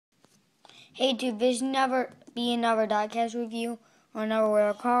Hey dude, this never be another diecast review on another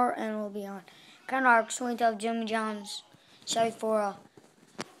rare car, and we'll be on kind of swing of Jimmy John's Chevy for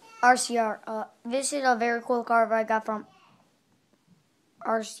RCR. This is a very cool car that I got from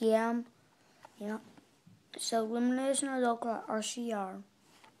RCM. Yeah, so limited edition adult car RCR.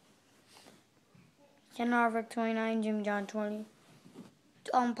 Ken Harvick 29, Jimmy John 20.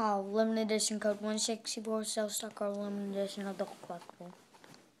 Tom Powell, limited edition code 164, sales stock car, limited edition adult collectible.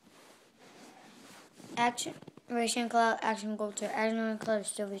 Action Racing Cloud, Action Gold Tier, Action Cloud,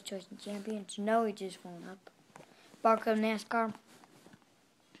 still his choice in champions. No, he just won up. Barcode Nascar.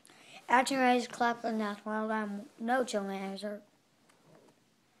 Action Race, Clap, and Nascar. Line, no chilling answer.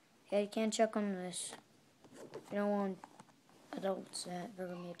 Yeah, you can't check on this. You don't want adults that are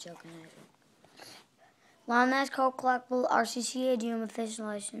going to be choking answer. Line Nascar Collectible, RCCA GM official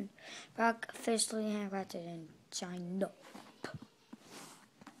license. Rock officially handcrafted and signed up.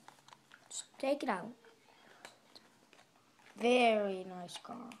 So take it out. Very nice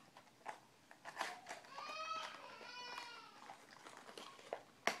car.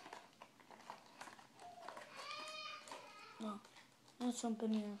 No, there's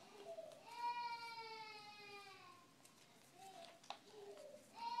something here.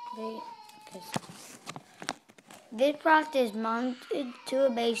 This product is mounted to a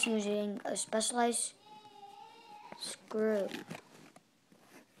base using a specialized screw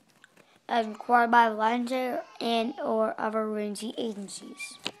as required by the licensor and or other warranty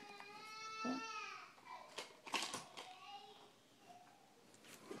agencies.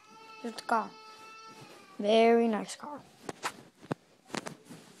 Here's the car. Very nice car.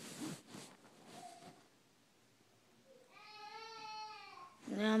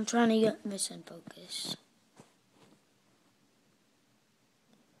 Now I'm trying to get this in focus.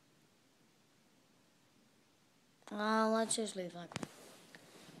 Let's just leave like that.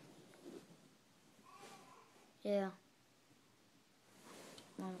 Yeah.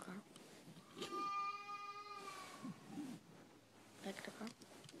 One car. Back to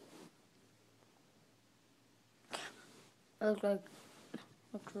the car.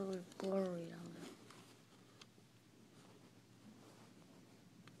 Looks really blurry down there.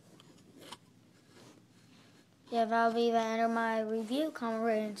 Yeah, that'll be the end of my review. Comment,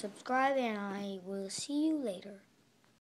 rate, and subscribe, and I will see you later.